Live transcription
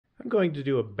going to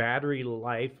do a battery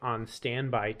life on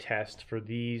standby test for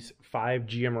these 5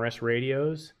 GMRS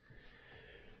radios.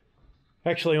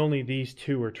 Actually, only these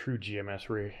 2 are true GMRS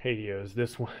radios.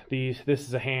 This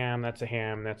is a ham, that's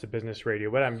a business radio,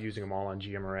 but I'm using them all on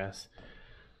GMRS.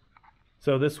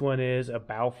 So this one is a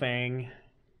Baofeng,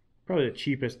 probably the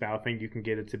cheapest Baofeng you can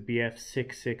get. It's a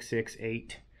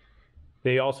BF6668.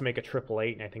 They also make a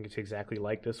 888, and I think it's exactly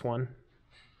like this one.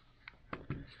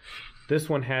 This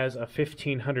one has a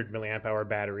 1500 milliamp hour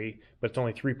battery, but it's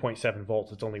only 3.7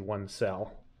 volts. It's only one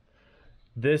cell.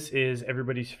 This is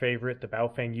everybody's favorite, the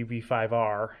Baofeng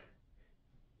UV5R.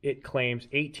 It claims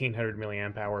 1800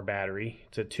 milliamp hour battery.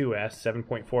 It's a 2S,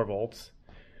 7.4 volts.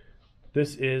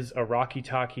 This is a Rocky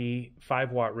Talkie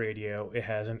 5-watt radio. It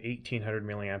has an 1800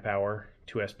 milliamp hour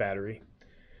 2S battery.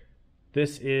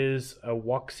 This is a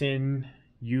Wouxun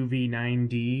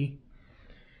UV9D,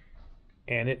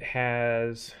 and it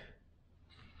has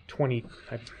 2200,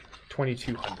 I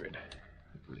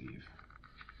believe.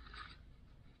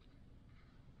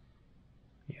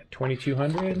 Yeah,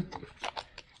 2200.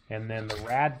 And then the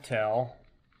Radtel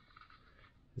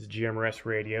is a GMRS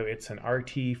radio. It's an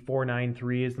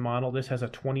RT-493 is the model. This has a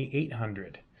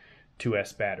 2800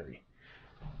 2S battery.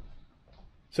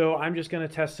 So I'm just going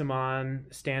to test them on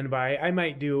standby. I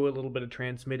might do a little bit of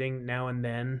transmitting now and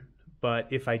then, but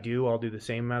if I do, I'll do the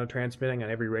same amount of transmitting on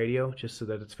every radio just so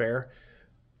that it's fair.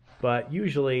 But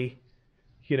usually,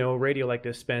 you know, a radio like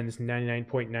this spends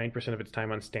 99.9% of its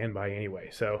time on standby anyway.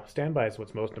 So standby is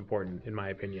what's most important, in my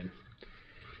opinion.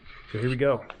 So here we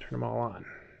go. Turn them all on.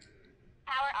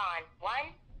 Power on. 1.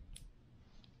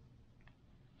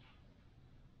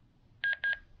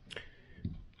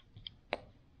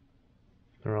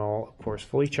 They're all, of course,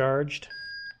 fully charged.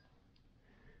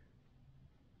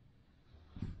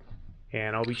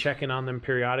 And I'll be checking on them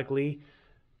periodically.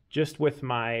 Just with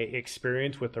my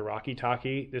experience with the Rocky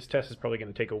Talkie, this test is probably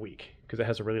going to take a week because it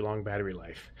has a really long battery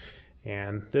life.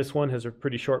 And this one has a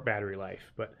pretty short battery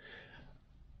life, but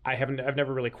I've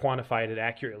never really quantified it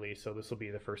accurately, so this will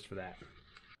be the first for that.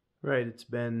 Right, it's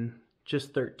been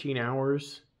just 13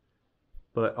 hours,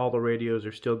 but all the radios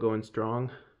are still going strong.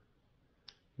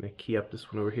 I'm going to key up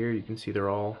this one over here. You can see they're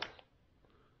all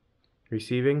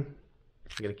receiving.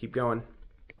 I'm going to keep going.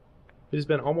 It has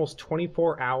been almost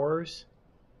 24 hours,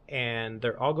 and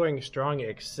they're all going strong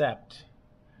except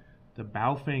the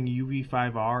Baofeng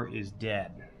UV5R is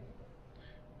dead.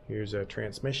 Here's a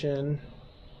transmission.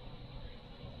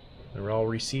 They're all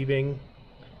receiving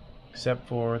except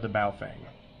for the Baofeng.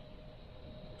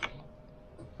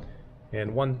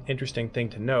 And one interesting thing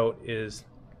to note is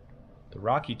the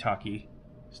Rocky Talkie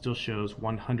still shows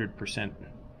 100%.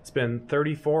 It's been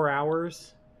 34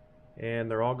 hours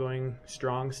and they're all going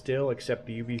strong still except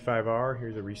the UV5R.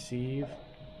 Here's a receive.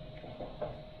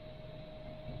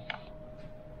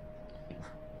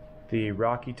 The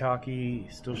Rocky Talkie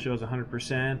still shows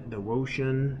 100%. The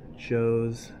Wouxun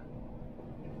shows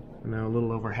now a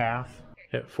little over half.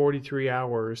 At 43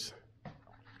 hours,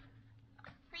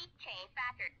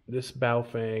 this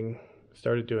Baofeng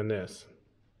started doing this.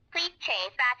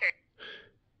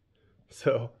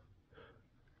 So,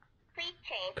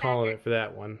 calling it for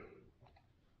that one.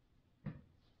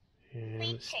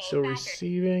 And still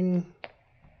receiving.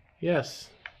 Yes.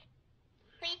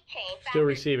 Still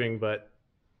receiving, but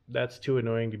that's too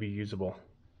annoying to be usable.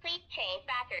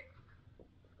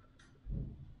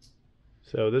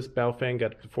 So this Baofeng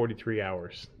got up to 43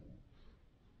 hours.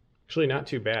 Actually not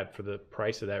too bad for the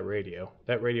price of that radio.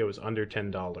 That radio was under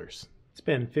 $10. It's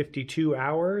been 52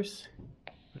 hours.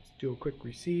 Let's do a quick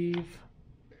receive.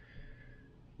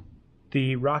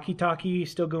 The Rocky Talkie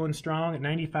is still going strong at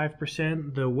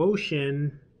 95%. The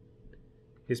Wouxun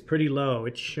is pretty low.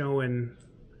 It's showing,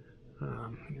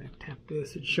 I'm going to tap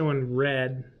this, it's showing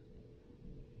red.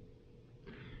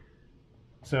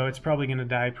 So it's probably going to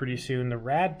die pretty soon. The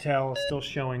Radtel is still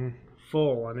showing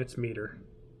full on its meter.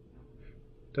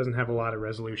 Doesn't have a lot of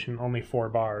resolution, only 4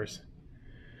 bars.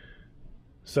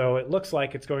 So it looks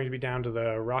like it's going to be down to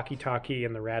the Rocky Talkie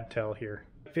and the Radtel here.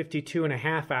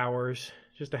 52.5 hours,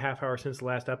 just a half hour since the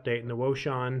last update, and the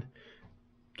Wouxun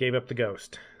gave up the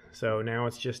ghost. So now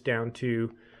it's just down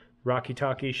to Rocky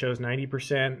Talkie shows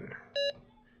 90%.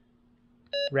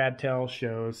 Radtel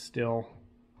shows still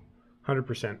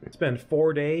 100%. It's been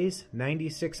 4 days,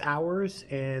 96 hours,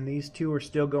 and these two are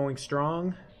still going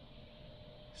strong.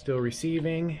 Still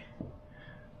receiving.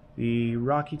 The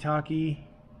Rocky Talkie,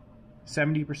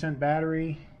 70%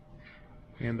 battery,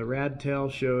 and the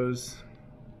Radtel shows,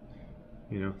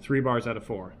 3 bars out of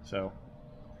 4, so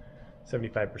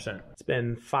 75%. It's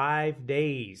been 5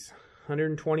 days,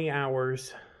 120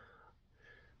 hours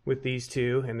with these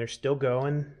two, and they're still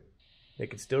going, It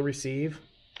can still receive.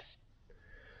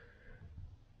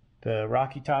 The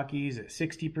Rocky Talkie is at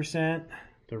 60%.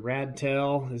 The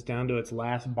Radtel is down to its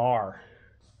last bar.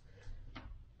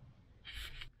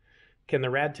 Can the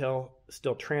Radtel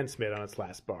still transmit on its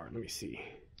last bar? Let me see.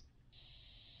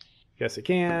 Yes, it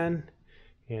can.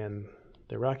 And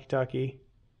the Rocky Talkie,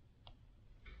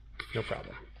 no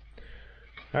problem.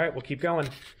 All right, we'll keep going.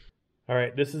 All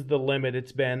right, this is the limit.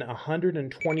 It's been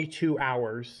 122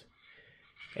 hours,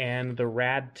 and the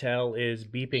Radtel is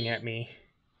beeping at me,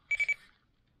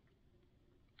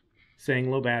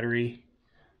 saying low battery.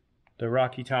 The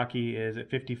Rocky Talkie is at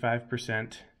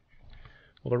 55%.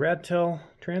 Will the Radtel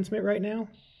transmit right now?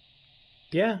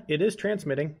 Yeah, it is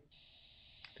transmitting.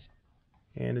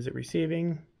 And is it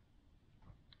receiving?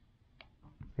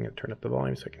 I'm going to turn up the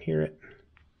volume so I can hear it.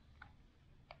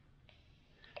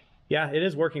 Yeah, it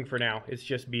is working for now. It's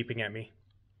just beeping at me.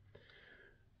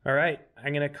 All right,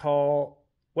 I'm going to call...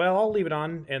 Well, I'll leave it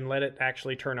on and let it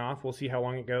actually turn off. We'll see how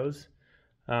long it goes.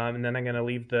 And then I'm going to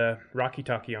leave the Rocky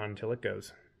Talkie on until it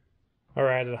goes. All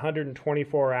right, at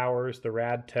 124 hours, the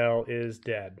Radtel is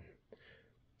dead.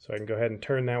 So I can go ahead and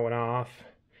turn that one off.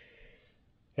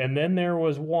 And then there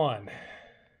was one.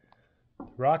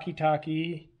 Rocky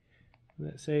Talkie,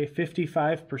 let's say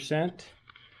 55%.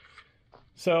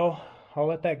 So I'll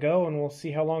let that go and we'll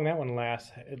see how long that one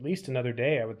lasts. At least another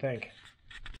day, I would think.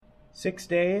 6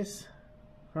 days,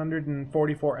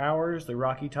 144 hours, the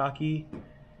Rocky Talkie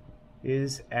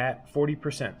is at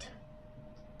 40%.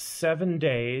 7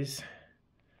 days,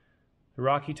 the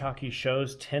Rocky Talkie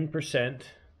shows 10%,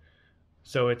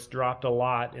 so it's dropped a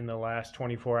lot in the last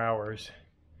 24 hours.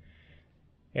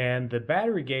 And the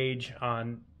battery gauge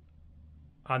on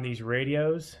these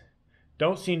radios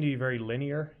don't seem to be very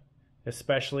linear,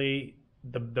 especially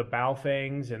the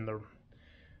Baofengs and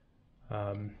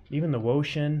even the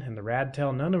Wouxun and the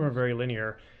Radtel. None of them are very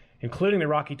linear, including the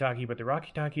Rocky Talkie, but the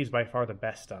Rocky Talkie is by far the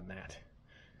best on that.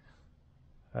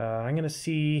 I'm going to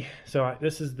see, so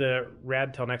this is the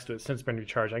Radtel next to it, since it's been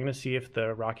recharged. I'm going to see if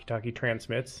the Rocky Talkie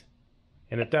transmits,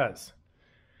 and it does.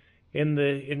 In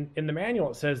the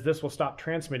manual it says this will stop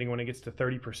transmitting when it gets to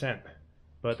 30%,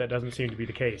 but that doesn't seem to be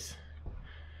the case.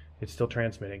 It's still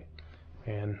transmitting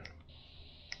and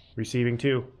receiving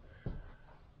too.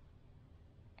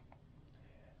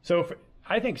 So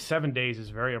I think 7 days is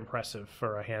very impressive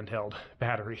for a handheld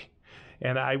battery,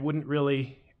 and I wouldn't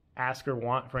really ask or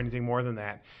want for anything more than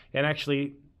that. And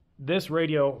actually, this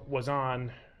radio was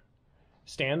on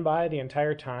standby the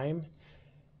entire time,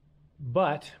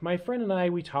 but my friend and I,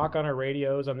 we talk on our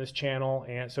radios on this channel,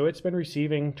 and so it's been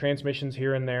receiving transmissions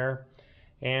here and there.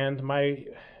 And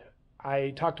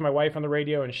I talked to my wife on the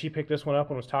radio, and she picked this one up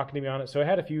and was talking to me on it, so I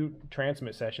had a few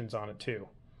transmit sessions on it too.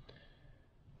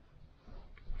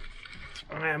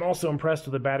 I'm also impressed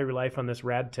with the battery life on this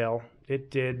Radtel. It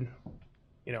did,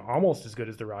 almost as good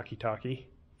as the Rocky Talkie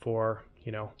for,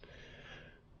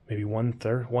 maybe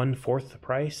 1/4 the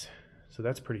price. So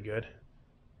that's pretty good.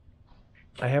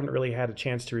 I haven't really had a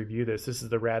chance to review this. This is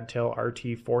the Radtel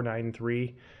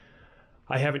RT-493.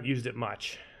 I haven't used it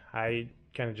much. I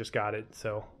kind of just got it,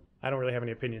 so I don't really have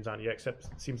any opinions on it yet, except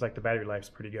it seems like the battery life's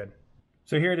pretty good.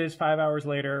 So here it is 5 hours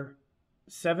later.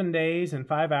 7 days and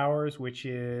 5 hours, which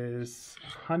is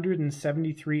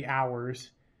 173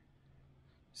 hours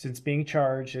since being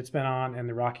charged. It's been on, and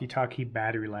the Rocky Talkie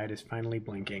battery light is finally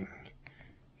blinking.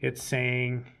 It's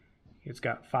saying it's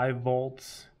got 5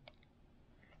 volts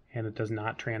and it does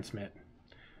not transmit.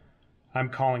 I'm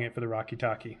calling it for the Rocky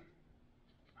Talkie.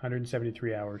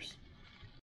 173 hours.